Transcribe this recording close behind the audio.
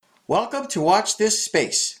Welcome to Watch This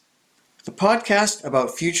Space, the podcast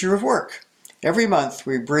about future of work. Every month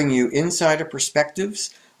we bring you insider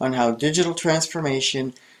perspectives on how digital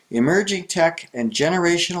transformation, emerging tech, and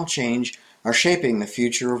generational change are shaping the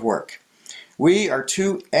future of work. We are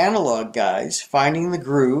two analog guys finding the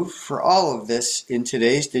groove for all of this in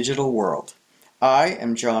today's digital world. I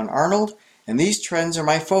am John Arnold, and these trends are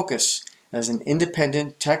my focus as an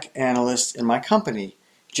independent tech analyst in my company,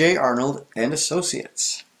 J. Arnold and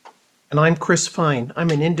Associates. And I'm Chris Fine. I'm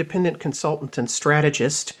an independent consultant and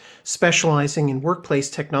strategist specializing in workplace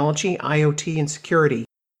technology, IoT, and security.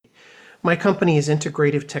 My company is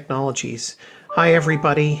Integrative Technologies. Hi,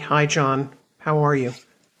 everybody. Hi, John. How are you?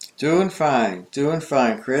 Doing fine,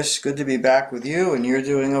 Chris. Good to be back with you, and you're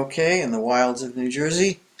doing okay in the wilds of New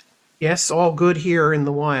Jersey? Yes, all good here in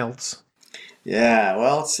the wilds. Yeah,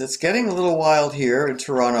 well, it's getting a little wild here in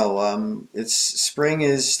Toronto. Spring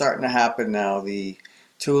is starting to happen now. The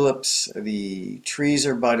tulips, the trees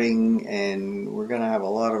are budding, and we're going to have a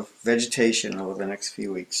lot of vegetation over the next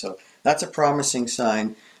few weeks. So that's a promising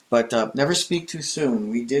sign, but never speak too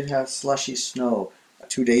soon. We did have slushy snow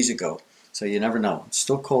 2 days ago, so you never know. It's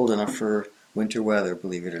still cold enough for winter weather,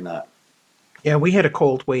 believe it or not. Yeah, we had a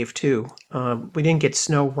cold wave too. We didn't get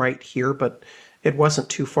snow right here, but it wasn't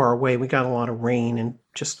too far away. We got a lot of rain and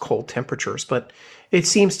just cold temperatures, but it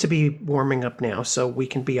seems to be warming up now, so we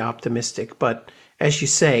can be optimistic. But as you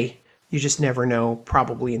say, you just never know,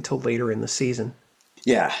 probably until later in the season.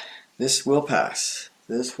 Yeah, this will pass.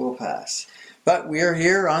 This will pass. But we are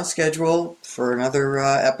here on schedule for another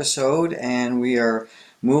episode, and we are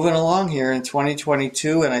moving along here in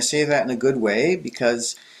 2022, and I say that in a good way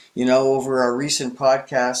because over our recent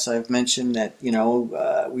podcasts, I've mentioned that,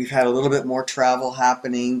 we've had a little bit more travel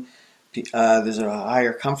happening. There's a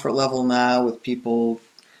higher comfort level now with people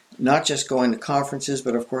not just going to conferences,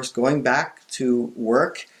 but of course going back to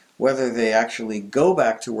work. Whether they actually go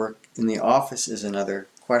back to work in the office is another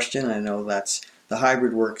question. I know that's the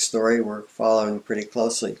hybrid work story we're following pretty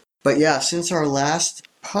closely. But yeah, since our last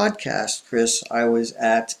podcast, Chris, I was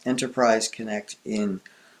at Enterprise Connect in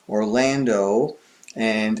Orlando.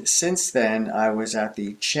 And since then, I was at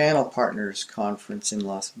the Channel Partners Conference in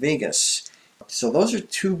Las Vegas. So those are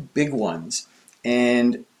two big ones.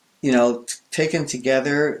 And, taken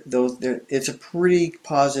together, it's a pretty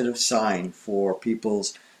positive sign for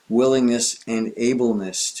people's willingness and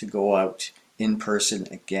ableness to go out in person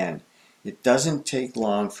again. It doesn't take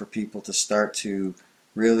long for people to start to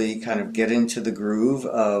really kind of get into the groove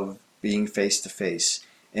of being face-to-face.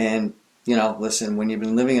 And listen, when you've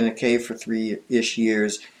been living in a cave for 3-ish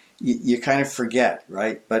years, you kind of forget,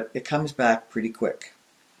 right? But it comes back pretty quick.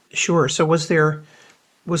 Sure. So was there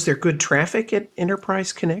good traffic at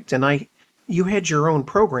Enterprise Connect? And you had your own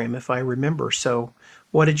program, if I remember. So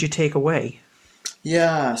what did you take away?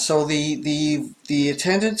 Yeah, so the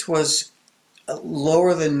attendance was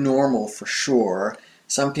lower than normal for sure.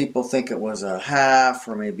 Some people think it was a half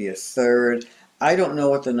or maybe a third. I don't know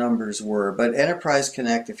what the numbers were, but Enterprise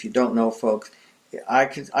Connect, if you don't know, folks, I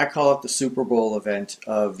call it the Super Bowl event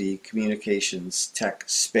of the communications tech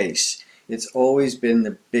space. It's always been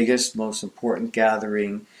the biggest, most important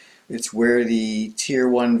gathering. It's where the tier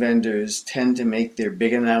one vendors tend to make their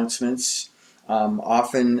big announcements,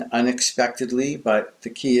 often unexpectedly, but the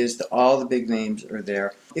key is that all the big names are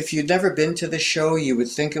there. If you'd never been to the show, you would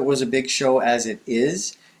think it was a big show as it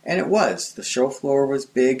is. And it was. The show floor was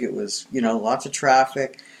big. It was, lots of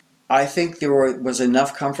traffic. I think there was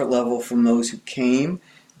enough comfort level from those who came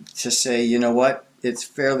to say, you know what, it's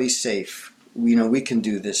fairly safe. We can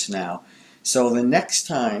do this now. So the next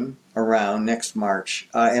time around, next March,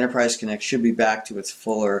 Enterprise Connect should be back to its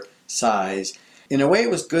fuller size. In a way, it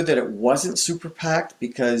was good that it wasn't super packed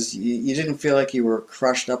because you didn't feel like you were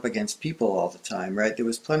crushed up against people all the time, right? There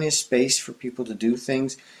was plenty of space for people to do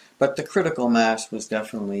things. But the critical mass was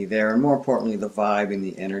definitely there, and more importantly, the vibe and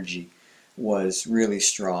the energy was really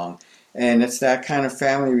strong. And it's that kind of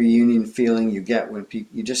family reunion feeling you get when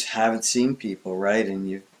you just haven't seen people, right?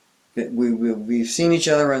 And we've seen each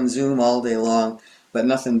other on Zoom all day long, but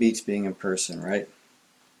nothing beats being in person, right?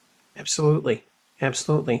 Absolutely.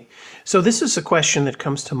 Absolutely. So this is a question that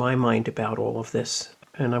comes to my mind about all of this,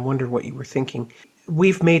 and I wondered what you were thinking.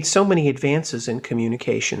 We've made so many advances in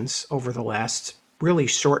communications over the last really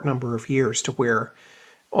short number of years to where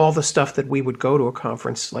all the stuff that we would go to a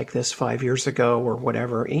conference like this 5 years ago or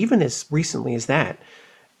whatever, even as recently as that,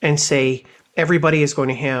 and say everybody is going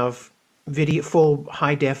to have full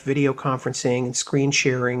high-def video conferencing and screen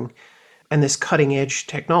sharing and this cutting-edge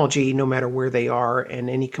technology, no matter where they are, and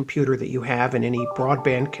any computer that you have and any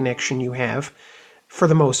broadband connection you have, for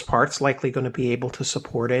the most part, is likely going to be able to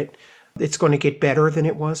support it. It's going to get better than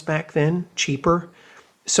it was back then, cheaper.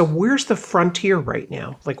 So where's the frontier right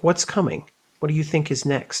now? Like what's coming? What do you think is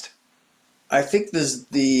next? I think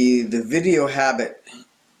the video habit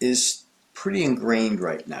is pretty ingrained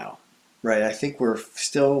right now, right? I think we're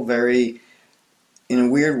still very, in a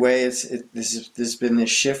weird way, there's been this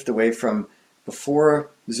shift away from before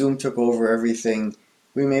Zoom took over everything.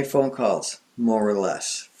 We made phone calls more or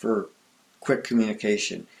less for quick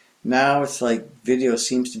communication. Now it's like video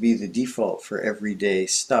seems to be the default for everyday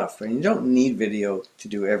stuff, and you don't need video to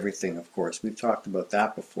do everything. Of course, we've talked about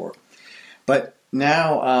that before, but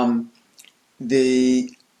now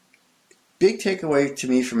the big takeaway to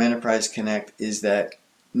me from Enterprise Connect is that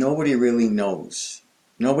nobody really knows.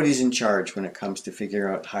 Nobody's in charge when it comes to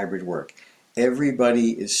figuring out hybrid work.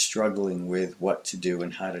 Everybody is struggling with what to do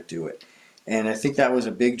and how to do it. And I think that was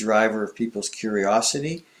a big driver of people's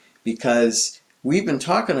curiosity, because we've been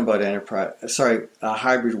talking about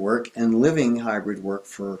hybrid work and living hybrid work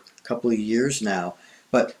for a couple of years now.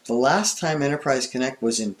 But the last time Enterprise Connect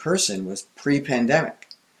was in person was pre-pandemic.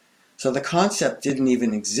 So the concept didn't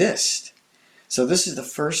even exist. So this is the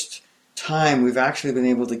first time we've actually been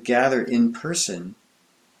able to gather in person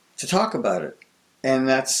to talk about it. And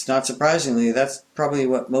that's not surprisingly, that's probably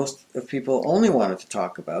what most of people only wanted to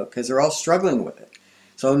talk about, because they're all struggling with it.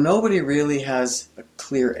 So nobody really has a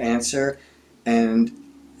clear answer. And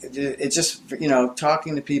it's just,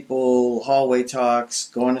 talking to people, hallway talks,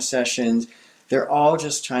 going to sessions, they're all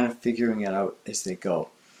just trying to figuring it out as they go.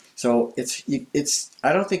 So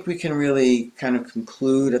I don't think we can really kind of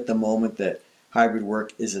conclude at the moment that hybrid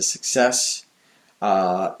work is a success,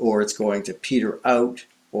 or it's going to peter out,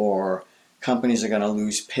 or companies are going to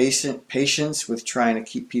lose patience with trying to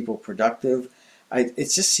keep people productive.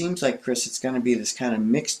 It just seems like, Chris, it's going to be this kind of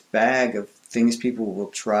mixed bag of things people will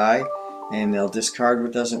try, and they'll discard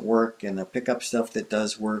what doesn't work, and they'll pick up stuff that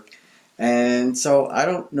does work. And so I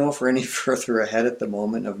don't know if we're any further ahead at the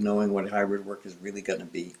moment of knowing what hybrid work is really going to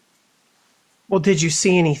be. Well, did you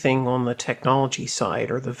see anything on the technology side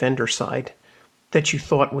or the vendor side that you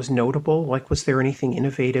thought was notable? Like, was there anything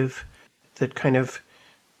innovative that kind of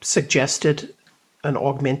suggested an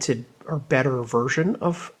augmented or better version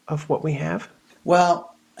of what we have?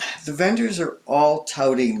 Well, the vendors are all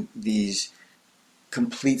touting these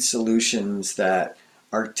complete solutions that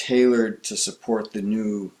are tailored to support the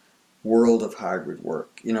new world of hybrid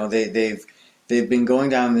work. They've been going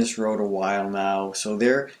down this road a while now. So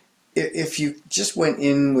if you just went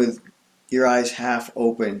in with your eyes half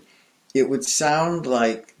open, it would sound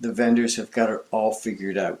like the vendors have got it all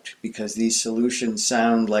figured out, because these solutions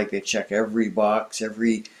sound like they check every box,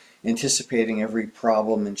 anticipating every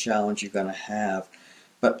problem and challenge you're going to have.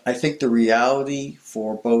 But I think the reality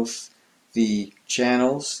for both the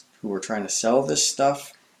channels who are trying to sell this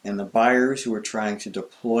stuff and the buyers who are trying to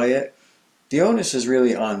deploy it, the onus is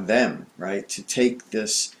really on them, right? To take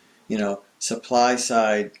this, supply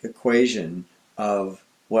side equation of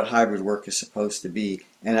what hybrid work is supposed to be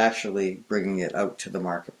and actually bringing it out to the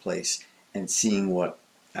marketplace and seeing what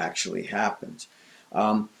actually happens.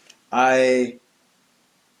 I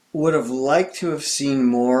would have liked to have seen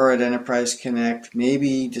more at Enterprise Connect,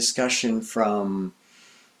 maybe discussion from,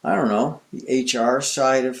 I don't know, the HR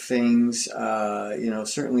side of things,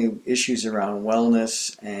 certainly issues around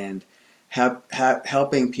wellness and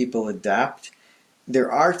helping people adapt.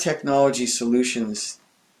 There are technology solutions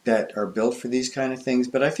that are built for these kind of things,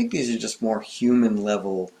 but I think these are just more human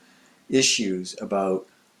level issues about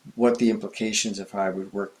what the implications of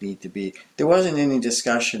hybrid work need to be. There wasn't any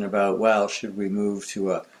discussion about, well, should we move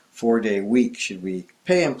to a 4-day week? Should we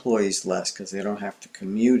pay employees less because they don't have to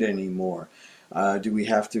commute anymore? Do we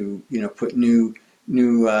have to, put new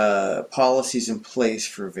policies in place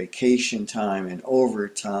for vacation time and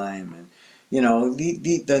overtime, and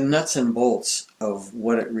the nuts and bolts of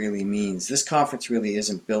what it really means. This conference really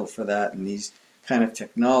isn't built for that, and these kind of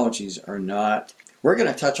technologies are not. We're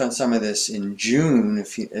going to touch on some of this in June.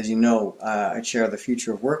 As you know, I chair the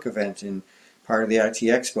Future of Work event in part of the IT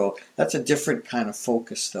Expo. That's a different kind of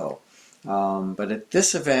focus, though. But at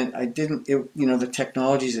this event, the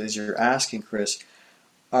technologies, as you're asking, Chris,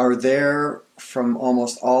 are there from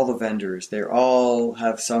almost all the vendors. They all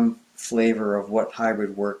have some flavor of what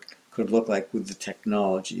hybrid work could look like with the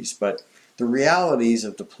technologies. But the realities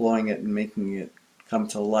of deploying it and making it come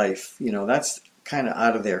to life, that's kind of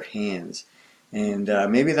out of their hands. And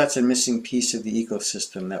maybe that's a missing piece of the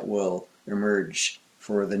ecosystem that will emerge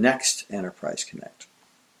for the next Enterprise Connect.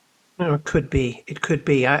 It could be. It could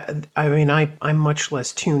be. I'm much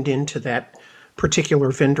less tuned into that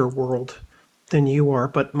particular vendor world than you are,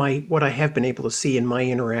 but what I have been able to see in my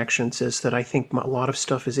interactions is that I think a lot of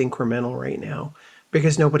stuff is incremental right now.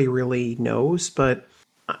 because nobody really knows. But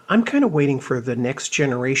I'm kind of waiting for the next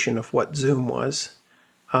generation of what Zoom was,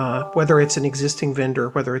 whether it's an existing vendor,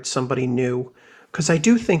 whether it's somebody new, because I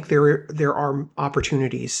do think there are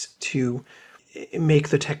opportunities to make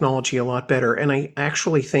the technology a lot better, and I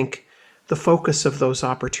actually think the focus of those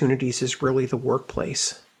opportunities is really the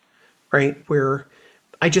workplace, right? Where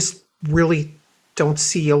I just really don't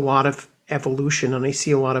see a lot of evolution, and I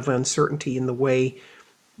see a lot of uncertainty in the way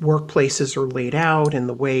workplaces are laid out and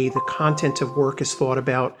the way the content of work is thought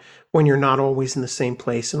about when you're not always in the same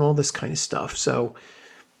place and all this kind of stuff. So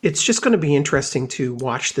it's just going to be interesting to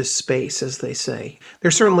watch this space, as they say.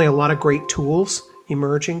 There's certainly a lot of great tools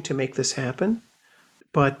emerging to make this happen,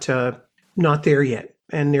 but not there yet.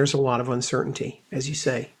 And there's a lot of uncertainty, as you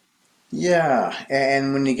say. Yeah,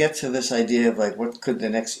 and when you get to this idea of like what could the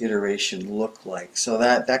next iteration look like, so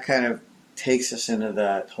that kind of takes us into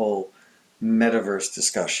that whole metaverse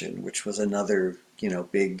discussion, which was another,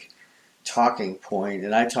 big talking point.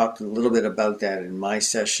 And I talked a little bit about that in my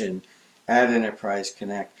session at Enterprise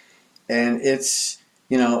Connect. And it's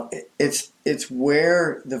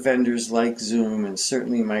where the vendors like Zoom and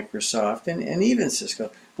certainly Microsoft and even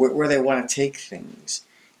Cisco, where they want to take things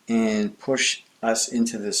and push us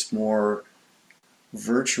into this more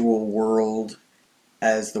virtual world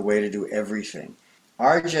as the way to do everything.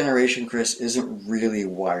 Our generation, Chris, isn't really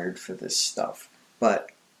wired for this stuff, but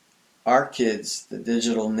our kids, the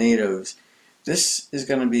digital natives, this is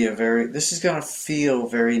going to feel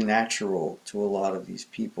very natural to a lot of these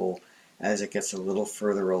people as it gets a little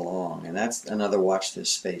further along. And that's another watch this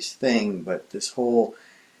space thing, but this whole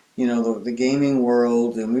the gaming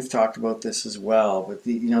world, and we've talked about this as well, but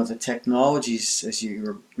the technologies, as you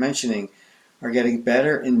were mentioning, are getting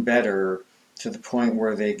better and better to the point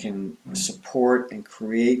where they can support and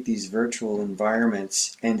create these virtual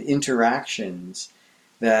environments and interactions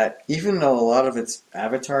that, even though a lot of it's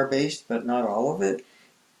avatar based, but not all of it,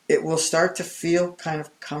 it will start to feel kind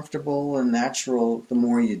of comfortable and natural the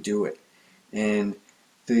more you do it. And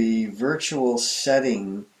the virtual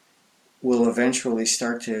setting will eventually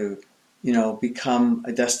start to, become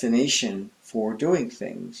a destination for doing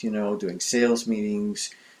things, doing sales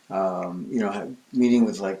meetings, meeting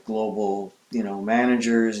with like global,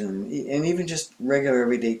 managers and even just regular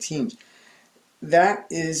everyday teams. That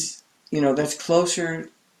is, that's closer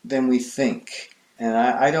than we think. And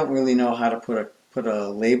I don't really know how to put a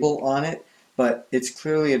label on it, but it's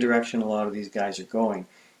clearly a direction a lot of these guys are going.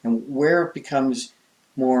 And where it becomes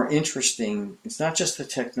more interesting, it's not just the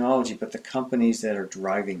technology, but the companies that are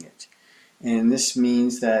driving it. And this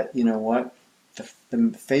means that, the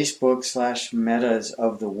Facebook / metas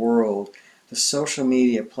of the world, the social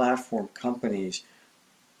media platform companies,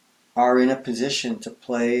 are in a position to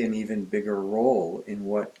play an even bigger role in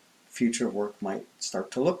what future work might start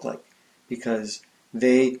to look like, because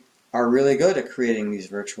they are really good at creating these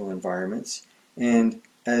virtual environments. And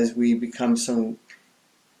as we become so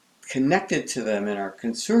connected to them in our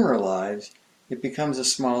consumer lives, it becomes a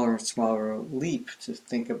smaller and smaller leap to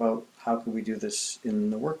think about how can we do this in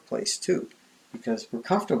the workplace too, because we're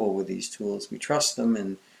comfortable with these tools, we trust them,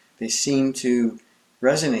 and they seem to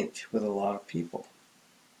resonate with a lot of people.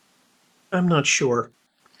 I'm not sure.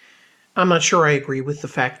 I'm not sure I agree with the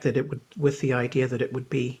fact that with the idea that it would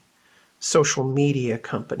be social media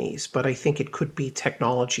companies, but I think it could be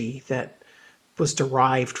technology that was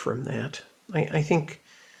derived from that. I think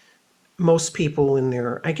most people in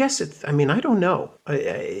there, I guess it's, I mean, I don't know, but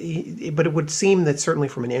it would seem that certainly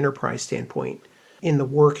from an enterprise standpoint, in the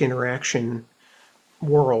work interaction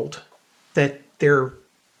world, that there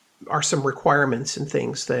are some requirements and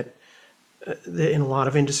things that in a lot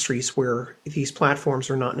of industries where these platforms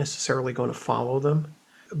are not necessarily going to follow them.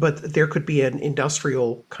 But there could be an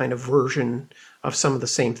industrial kind of version of some of the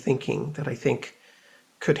same thinking that I think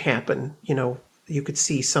could happen. You could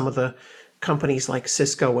see some of the companies like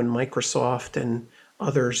Cisco and Microsoft and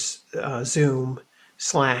others, Zoom,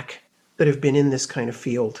 Slack, that have been in this kind of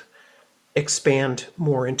field expand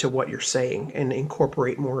more into what you're saying and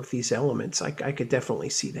incorporate more of these elements. I could definitely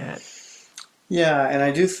see that. Yeah, and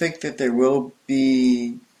I do think that there will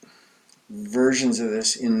be versions of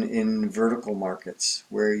this in vertical markets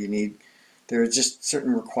where there are just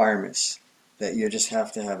certain requirements that you just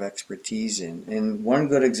have to have expertise in. And one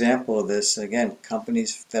good example of this, again,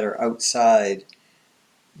 companies that are outside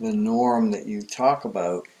the norm that you talk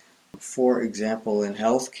about, for example, in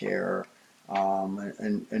healthcare,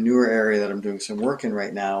 a newer area that I'm doing some work in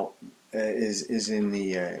right now is in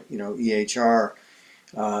the EHR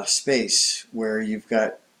space, where you've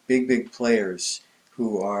got big players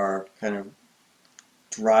who are kind of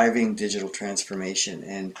driving digital transformation.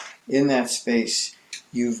 And in that space,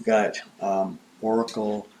 you've got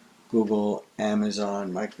Oracle, Google,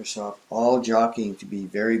 Amazon, Microsoft, all jockeying to be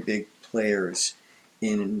very big players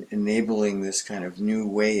in enabling this kind of new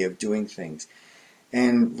way of doing things.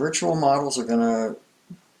 And virtual models are going to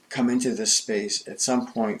come into this space at some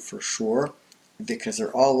point for sure, because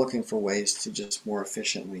they're all looking for ways to just more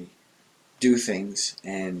efficiently do things,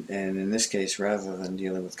 and in this case, rather than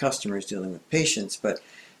dealing with customers, dealing with patients. But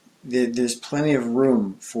there's plenty of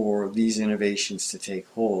room for these innovations to take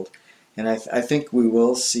hold, and I think we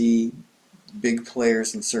will see big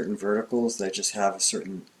players in certain verticals that just have a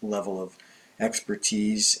certain level of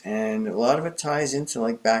expertise, and a lot of it ties into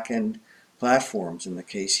like back-end platforms, in the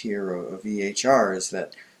case here of EHRs,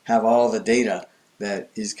 that have all the data that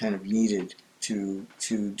is kind of needed to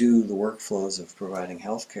do the workflows of providing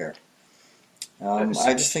healthcare.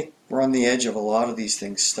 I just think we're on the edge of a lot of these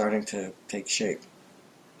things starting to take shape.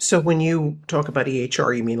 So when you talk about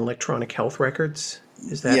EHR, you mean electronic health records?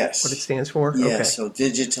 Is that what it Yes, stands for? yes. Okay. So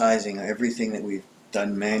digitizing everything that we've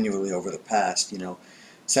done manually over the past,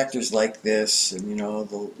 sectors like this, and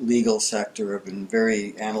the legal sector have been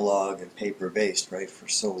very analog and paper based, right, for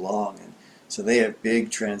so long, and so they have big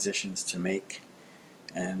transitions to make.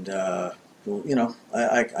 And well,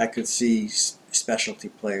 I could see specialty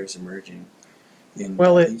players emerging in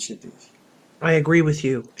Well, each of these. I agree with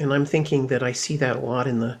you, and I'm thinking that I see that a lot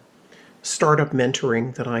in the startup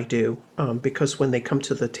mentoring that I do, because when they come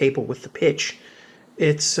to the table with the pitch,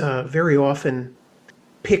 it's very often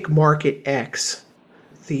pick market X.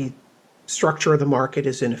 The structure of the market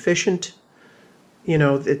is inefficient.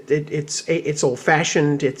 It's old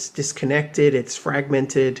fashioned, it's disconnected, it's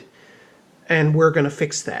fragmented, and we're going to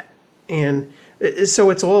fix that. And so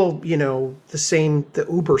it's all, the same, the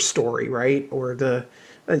Uber story, right? Or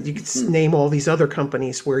you could name all these other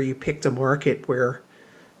companies where you picked a market where,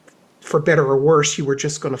 for better or worse, you were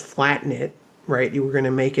just going to flatten it, right? You were going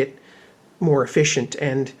to make it more efficient.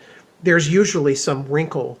 And there's usually some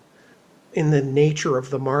wrinkle in the nature of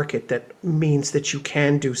the market that means that you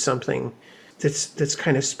can do something that's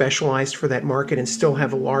kind of specialized for that market and still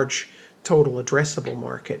have a large total addressable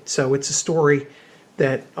market. So it's a story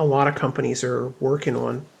that a lot of companies are working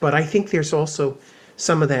on. But I think there's also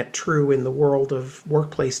some of that true in the world of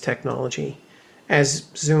workplace technology, as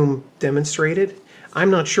Zoom demonstrated. I'm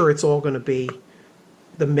not sure it's all going to be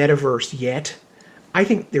the metaverse yet. I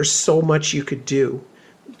think there's so much you could do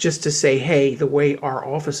just to say, hey, the way our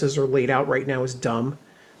offices are laid out right now is dumb.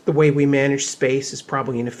 The way we manage space is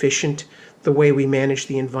probably inefficient. The way we manage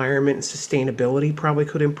the environment and sustainability probably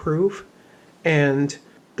could improve. And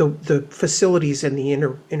the facilities and the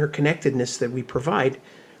interconnectedness that we provide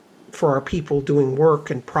for our people doing work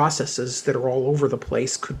and processes that are all over the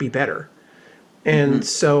place could be better. And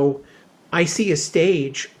so I see a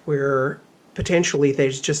stage where potentially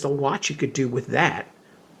there's just a lot you could do with that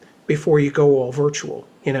before you go all virtual.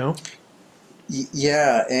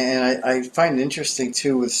 Yeah, and I find it interesting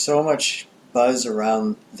too, with so much buzz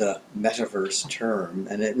around the metaverse term,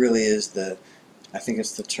 and it really is I think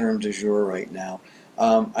it's the term du jour right now.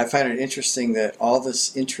 I find it interesting that all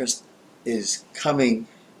this interest is coming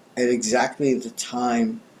at exactly the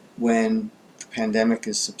time when the pandemic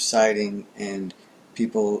is subsiding and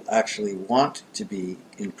people actually want to be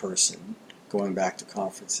in person, going back to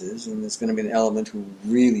conferences, and there's going to be an element who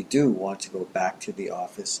really do want to go back to the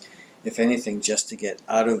office, if anything, just to get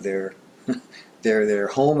out of their their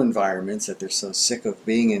home environments that they're so sick of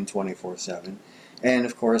being in 24/7, and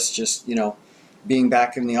of course just being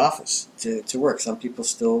back in the office to work. Some people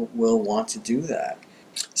still will want to do that.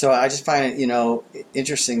 So I just find it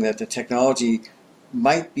interesting that the technology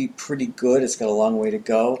might be pretty good. It's got a long way to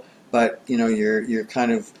go, but you're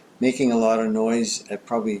kind of making a lot of noise at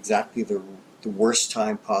probably exactly the worst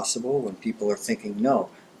time possible, when people are thinking, no,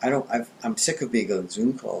 I'm sick of being on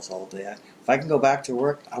Zoom calls all day. If I can go back to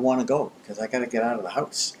work, I want to go, because I got to get out of the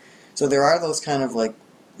house. So there are those kind of like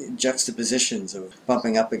juxtapositions of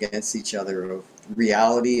bumping up against each other, of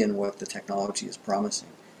reality and what the technology is promising.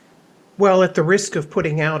 Well, at the risk of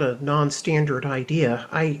putting out a non-standard idea,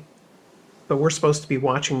 but we're supposed to be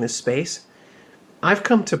watching this space. I've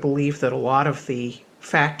come to believe that a lot of the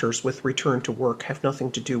factors with return to work have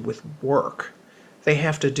nothing to do with work. They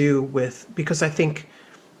have to do with, because I think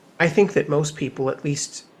that most people, at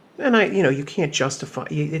least, and you can't justify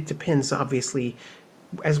it. Depends, obviously.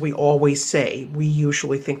 As we always say, we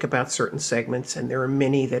usually think about certain segments, and there are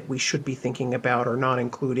many that we should be thinking about or not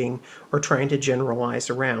including or trying to generalize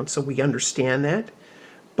around. So we understand that.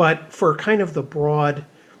 But for kind of the broad,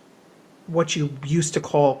 what you used to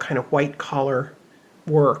call kind of white collar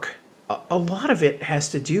work, a lot of it has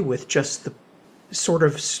to do with just sort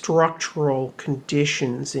of structural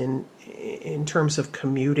conditions in terms of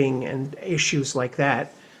commuting and issues like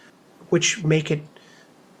that, which make it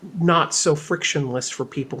not so frictionless for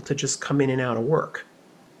people to just come in and out of work.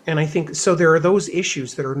 And I think so there are those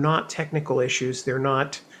issues that are not technical issues, they're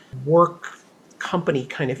not work company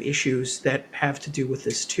kind of issues that have to do with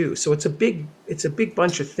this too. So it's a big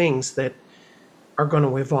bunch of things that are going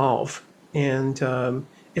to evolve, and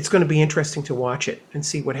it's going to be interesting to watch it and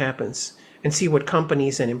see what happens and see what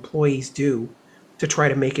companies and employees do to try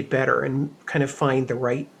to make it better and kind of find the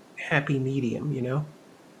right happy medium, you know?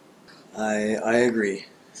 I agree,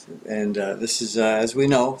 and this is as we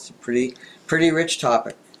know, it's a pretty rich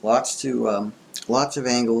topic. Lots of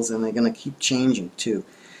angles, and they're going to keep changing too.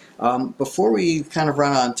 Before we kind of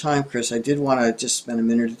run on time, Chris, I did want to just spend a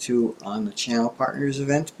minute or two on the Channel Partners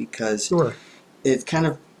event because Sure. it kind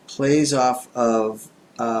of plays off of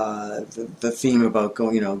the theme about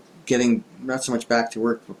going, getting not so much back to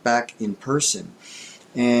work, but back in person.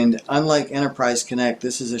 And unlike Enterprise Connect,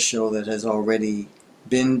 this is a show that has already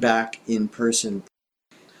been back in person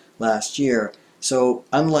last year. So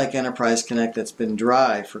unlike Enterprise Connect that's been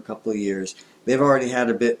dry for a couple of years, they've already had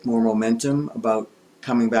a bit more momentum about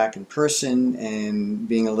coming back in person and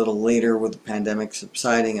being a little later with the pandemic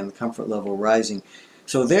subsiding and the comfort level rising.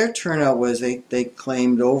 So their turnout was they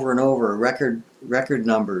claimed over and over record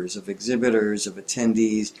numbers of exhibitors, of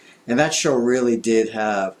attendees, and that show really did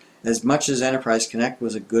have, as much as Enterprise Connect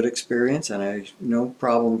was a good experience and I no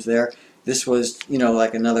problems there, this was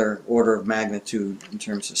like another order of magnitude in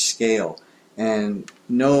terms of scale, and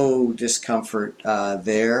no discomfort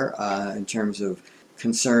there in terms of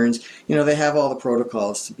concerns. They have all the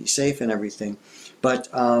protocols to be safe and everything, but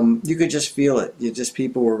you could just feel it.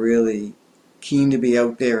 People were really keen to be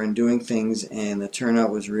out there and doing things, and the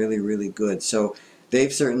turnout was really, really good. So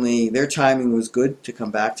their timing was good to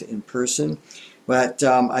come back to in person. But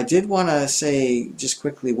I did want to say just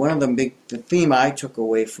quickly, the theme I took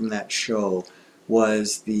away from that show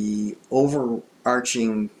was the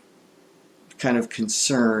overarching kind of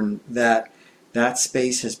concern that that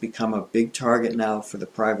space has become a big target now for the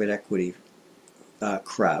private equity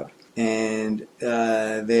crowd. And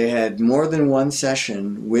they had more than one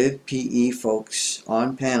session with PE folks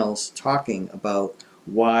on panels talking about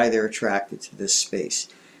why they're attracted to this space.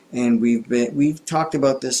 And we've talked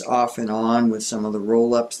about this off and on with some of the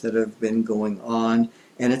roll-ups that have been going on,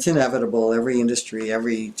 and it's inevitable. Every industry,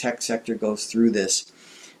 every tech sector goes through this.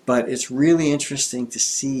 But it's really interesting to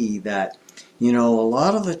see that a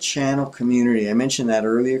lot of the channel community, I mentioned that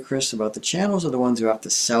earlier, Chris, about the channels are the ones who have to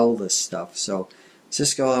sell this stuff. So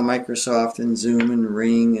Cisco and Microsoft and Zoom and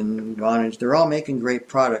Ring and Vonage, they're all making great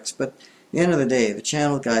products, but at the end of the day, the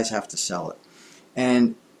channel guys have to sell it.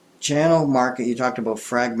 And channel market, you talked about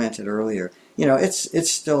fragmented earlier,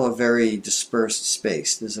 it's still a very dispersed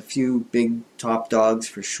space. There's a few big top dogs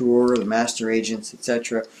for sure, the master agents,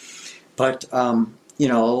 etc. But a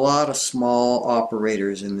lot of small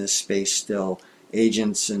operators in this space still,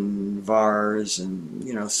 agents and VARs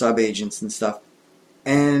and sub-agents and stuff.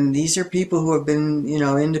 And these are people who have been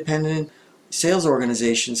independent sales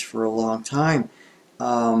organizations for a long time.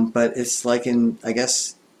 But it's like I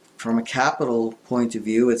guess from a capital point of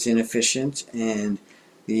view, it's inefficient, and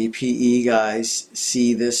the PE guys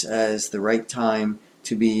see this as the right time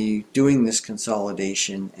to be doing this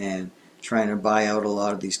consolidation and trying to buy out a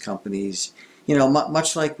lot of these companies.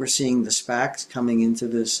 Much like we're seeing the SPACs coming into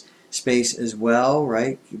this space as well,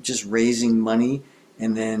 right? Just raising money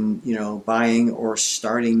and then, buying or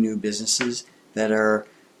starting new businesses that are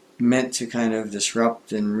meant to kind of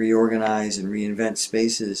disrupt and reorganize and reinvent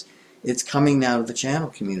spaces. It's coming now to the channel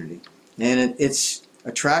community. And it's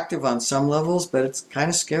attractive on some levels, but it's kind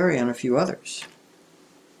of scary on a few others.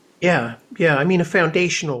 Yeah, yeah. I mean, a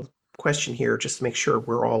foundational question here, just to make sure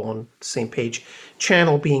we're all on the same page.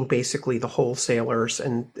 Channel being basically the wholesalers,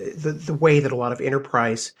 and the way that a lot of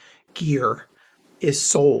enterprise gear is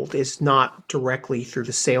sold is not directly through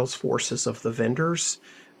the sales forces of the vendors,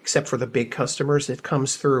 except for the big customers. It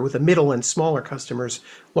comes through the middle and smaller customers,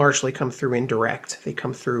 largely come through indirect. They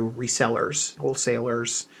come through resellers,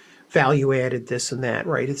 wholesalers, value added this and that,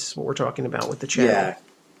 right? It's what we're talking about with the channel. Yeah,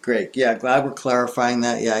 great. Yeah, glad we're clarifying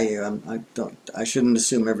that. Yeah. I shouldn't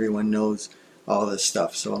assume everyone knows all this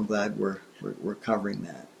stuff, so I'm glad we're covering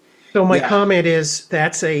that. So my Yeah, comment is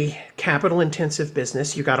that's a capital intensive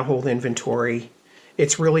business. You got to hold inventory.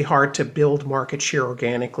 It's really hard to build market share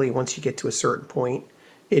organically once you get to a certain point.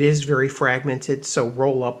 It is very fragmented, so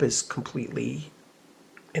roll up is completely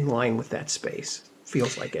in line with that space.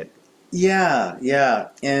 Feels like it. yeah,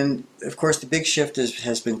 and of course the big shift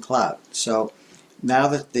has been cloud. So now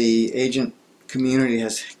that the agent community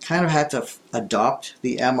has kind of had to adopt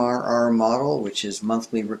the MRR model, which is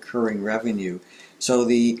monthly recurring revenue. So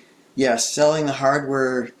selling the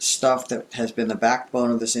hardware stuff that has been the backbone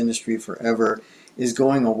of this industry forever is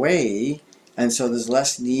going away, and so there's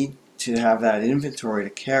less need to have that inventory to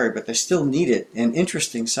carry, but they still need it. An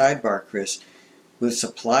interesting sidebar, Chris, with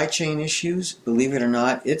supply chain issues, believe it or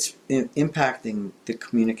not, it's impacting the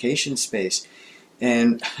communication space.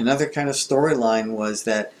 And another kind of storyline was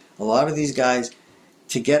that a lot of these guys,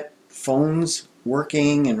 to get phones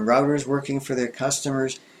working and routers working for their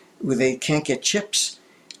customers, they can't get chips.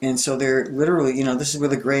 And so they're literally, this is where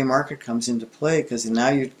the gray market comes into play, because now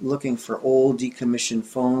you're looking for old decommissioned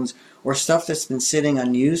phones or stuff that's been sitting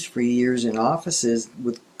unused for years in offices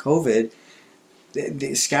with COVID,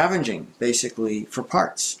 scavenging basically for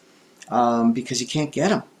parts because you can't get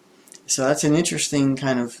them. So that's an interesting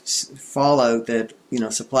kind of fallout that,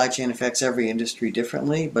 supply chain affects every industry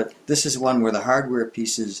differently, but this is one where the hardware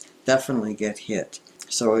pieces definitely get hit.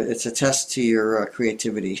 So it's a test to your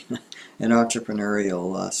creativity and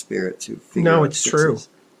entrepreneurial spirit to figure out. No, it's true.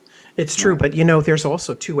 It's true, but there's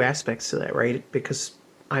also two aspects to that, right? Because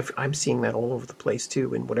I'm seeing that all over the place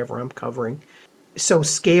too in whatever I'm covering. So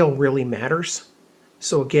scale really matters.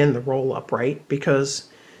 So again, the roll up, right? Because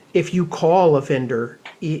if you call a vendor,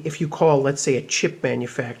 if you call, let's say, a chip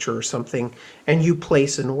manufacturer or something, and you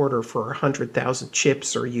place an order for 100,000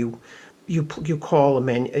 chips, or you call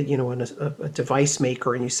a device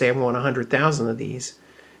maker and you say, I want 100,000 of these,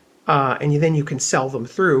 and then you can sell them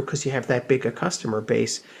through because you have that big a customer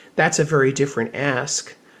base. That's a very different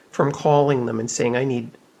ask from calling them and saying, I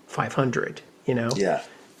need 500. Yeah.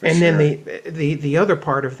 And sure. Then the other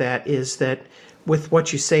part of that is that with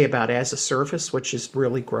what you say about as a service, which is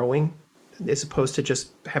really growing, as opposed to just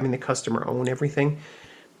having the customer own everything,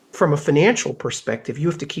 from a financial perspective, you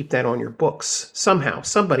have to keep that on your books somehow.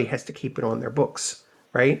 Somebody has to keep it on their books,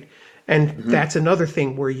 right? And that's another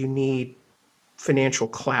thing where you need financial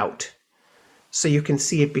clout. So you can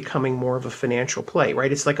see it becoming more of a financial play,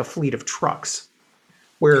 right? It's like a fleet of trucks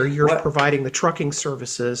where you're providing the trucking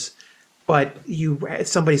services, but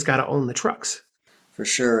somebody's got to own the trucks. For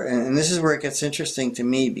sure. And this is where it gets interesting to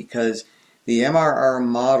me, because the MRR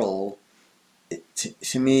model,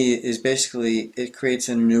 to me, is basically, it creates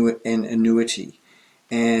an annuity.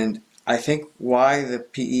 And I think why the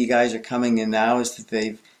PE guys are coming in now is that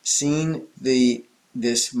they've seen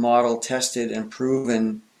this model tested and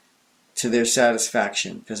proven to their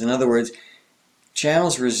satisfaction. Because in other words,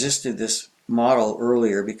 channels resisted this model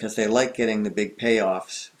earlier because they like getting the big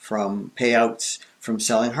payouts from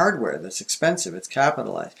selling hardware that's expensive, it's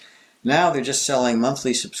capitalized. Now they're just selling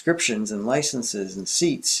monthly subscriptions and licenses and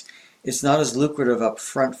seats. It's not as lucrative up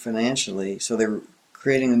front financially, so they're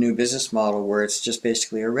creating a new business model where it's just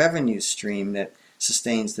basically a revenue stream that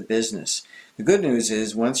sustains the business. The good news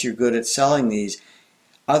is, once you're good at selling these,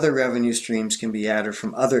 other revenue streams can be added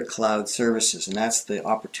from other cloud services, and that's the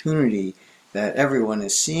opportunity that everyone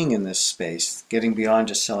is seeing in this space, getting beyond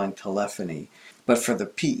just selling telephony. But for the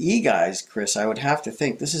PE guys, Chris, I would have to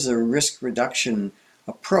think this is a risk reduction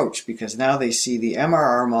approach, because now they see the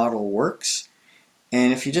MRR model works.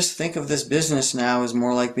 And if you just think of this business now as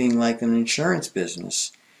more like being like an insurance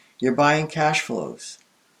business, you're buying cash flows,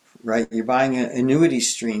 right? You're buying annuity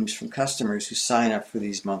streams from customers who sign up for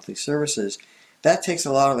these monthly services. That takes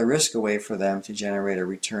a lot of the risk away for them to generate a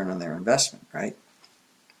return on their investment, right?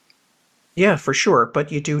 Yeah, for sure.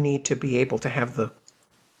 But you do need to be able to have the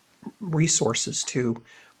resources to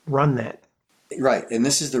run that. Right, and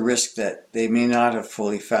this is the risk that they may not have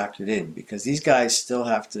fully factored in, because these guys still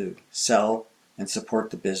have to sell and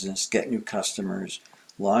support the business, get new customers,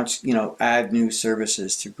 launch, add new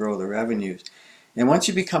services to grow the revenues. And once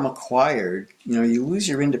you become acquired, you lose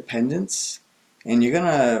your independence, and you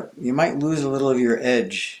might lose a little of your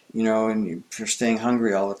edge, and for staying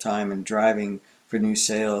hungry all the time and driving for new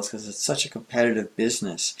sales, because it's such a competitive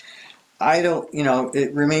business.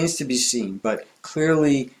 It remains to be seen, but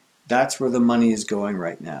clearly that's where the money is going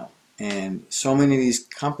right now. And so many of these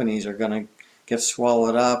companies are going to get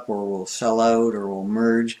swallowed up, or will sell out, or will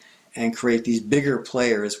merge and create these bigger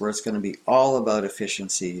players where it's going to be all about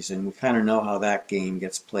efficiencies. And we kind of know how that game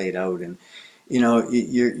gets played out. And,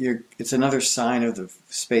 it's another sign of the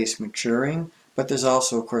space maturing, but there's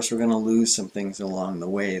also, of course, we're going to lose some things along the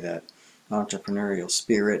way, that entrepreneurial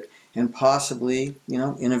spirit, and possibly,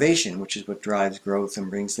 innovation, which is what drives growth and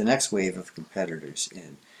brings the next wave of competitors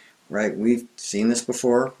in, right? We've seen this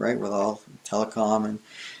before, right, with all telecom, and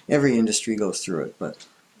every industry goes through it. But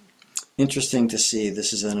interesting to see.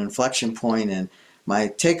 This is an inflection point, and my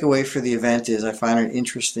takeaway for the event is I find it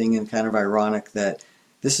interesting and kind of ironic that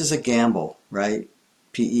this is a gamble, right?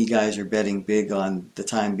 PE guys are betting big on the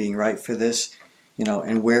time being right for this.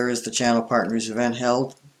 And where is the Channel Partners event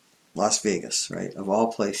held? Las Vegas, right? Of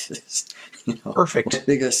all places. Perfect.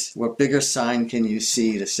 What bigger sign can you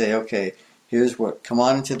see to say, okay, come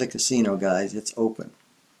on into the casino, guys, it's open.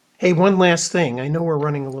 Hey, one last thing. I know we're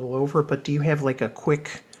running a little over, but do you have like a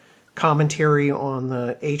quick commentary on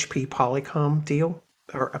the HP Polycom deal?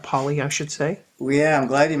 Or a Poly, I should say? Well, yeah, I'm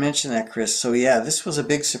glad you mentioned that, Chris. So yeah, this was a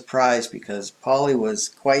big surprise because Poly was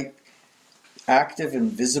quite active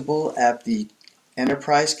and visible at the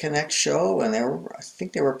Enterprise Connect show, and I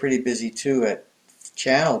think they were pretty busy too at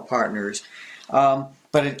Channel Partners. But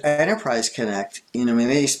at Enterprise Connect,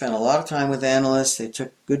 they spent a lot of time with analysts. They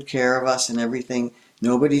took good care of us and everything.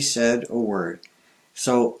 Nobody said a word.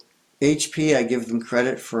 So HP, I give them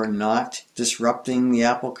credit for not disrupting the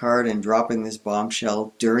Apple Card and dropping this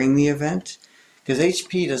bombshell during the event, because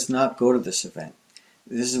HP does not go to this event.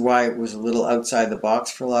 This is why it was a little outside the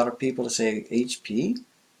box for a lot of people to say, HP?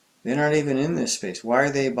 They're not even in this space. Why are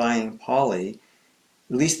they buying Poly?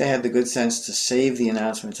 At least they had the good sense to save the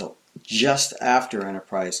announcement until just after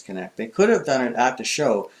Enterprise Connect. They could have done it at the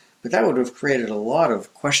show, but that would have created a lot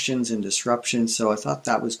of questions and disruption, so I thought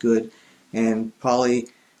that was good. And Poly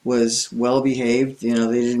was well behaved. They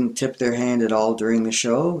didn't tip their hand at all during the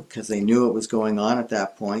show because they knew what was going on at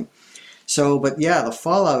that point. So, but yeah, the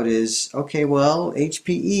fallout is, okay, well,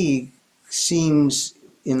 HPE seems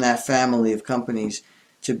in that family of companies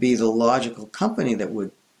to be the logical company that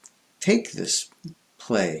would take this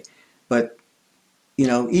play. But,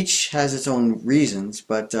 each has its own reasons,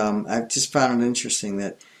 but I've just found it interesting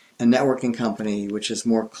that a networking company, which is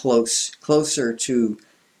more closer to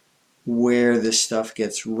where this stuff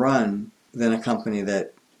gets run than a company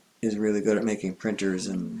that is really good at making printers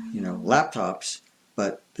and, laptops,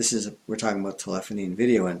 but we're talking about telephony and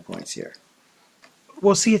video endpoints here.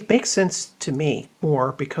 Well, see, it makes sense to me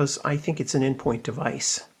more because I think it's an endpoint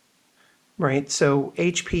device, right? So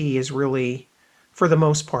HP is really, for the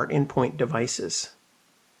most part, endpoint devices.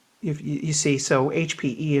 You see, so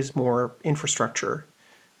HPE is more infrastructure,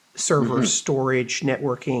 server, storage,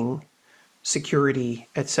 networking, security,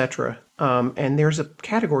 etc. And there's a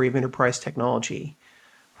category of enterprise technology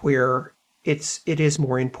where it is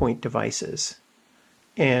more endpoint devices.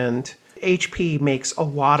 And HP makes a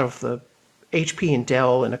lot of HP and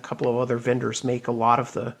Dell and a couple of other vendors make a lot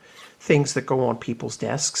of the things that go on people's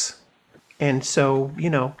desks. And so,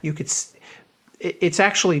 it's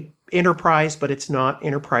actually enterprise, but it's not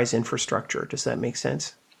enterprise infrastructure. Does that make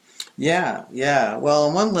sense? Yeah. Well,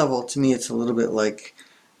 on one level, to me, it's a little bit like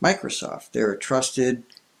Microsoft. They're a trusted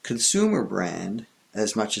consumer brand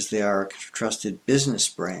as much as they are a trusted business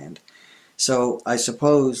brand. So I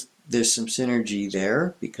suppose there's some synergy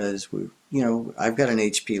there because I've got an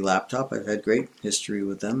HP laptop. I've had great history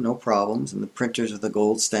with them, no problems, and the printers are the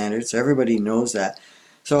gold standard, so everybody knows that.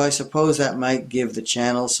 So I suppose that might give the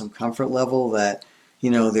channel some comfort level that,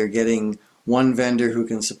 they're getting one vendor who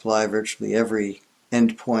can supply virtually every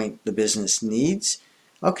endpoint the business needs.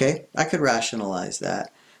 Okay, I could rationalize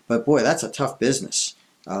that. But boy, that's a tough business,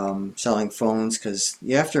 selling phones, because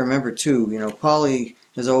you have to remember too, Poly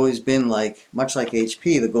has always been much like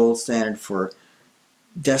HP, the gold standard for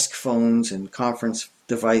desk phones and conference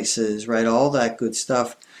devices, right? All that good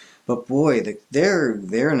stuff. But boy, they're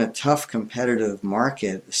in a tough competitive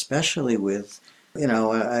market, especially with, I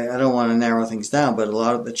don't want to narrow things down, but a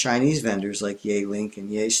lot of the Chinese vendors like Yealink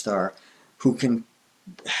and Yeastar, who can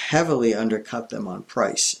heavily undercut them on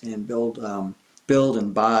price and build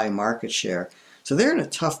and buy market share. So they're in a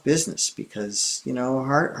tough business because,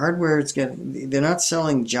 hardware they're not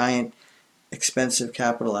selling giant, expensive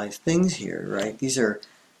capitalized things here, right? These are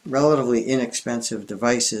relatively inexpensive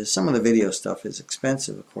devices. Some of the video stuff is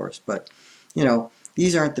expensive, of course, but,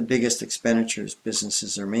 these aren't the biggest expenditures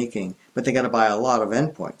businesses are making, but they got to buy a lot of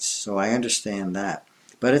endpoints. So I understand that.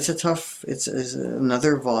 But it's it's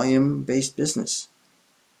another volume-based business.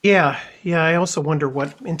 Yeah. I also wonder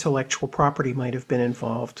what intellectual property might have been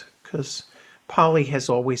involved because Poly has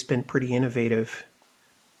always been pretty innovative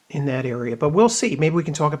in that area. But we'll see. Maybe we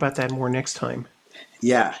can talk about that more next time.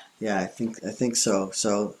 Yeah, I think so.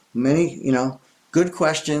 So many, good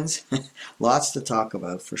questions, lots to talk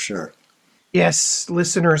about for sure. Yes,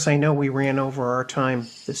 listeners, I know we ran over our time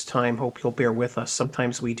this time. Hope you'll bear with us.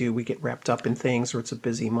 Sometimes we do. We get wrapped up in things or it's a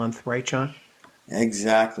busy month, right, John?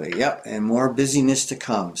 Exactly. Yep. And more busyness to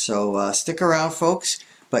come. So stick around, folks.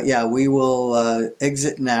 But yeah, we will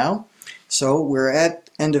exit now. So we're at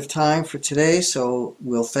end of time for today. So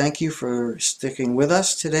we'll thank you for sticking with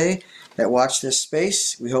us today at Watch This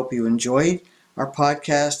Space. We hope you enjoyed our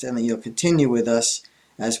podcast and that you'll continue with us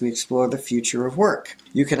as we explore the future of work.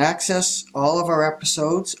 You can access all of our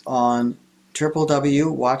episodes on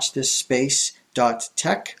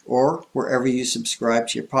www.watchthisSpace.tech or wherever you subscribe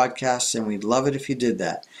to your podcasts, and we'd love it if you did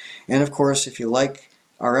that. And of course, if you like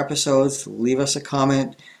our episodes, leave us a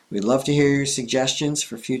comment. We'd love to hear your suggestions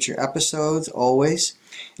for future episodes, always.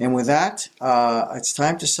 And with that, it's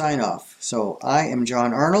time to sign off. So I am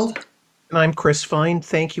John Arnold. And I'm Chris Fine.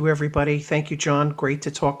 Thank you, everybody. Thank you, John. Great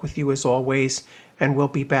to talk with you as always. And we'll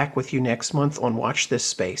be back with you next month on Watch This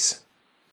Space.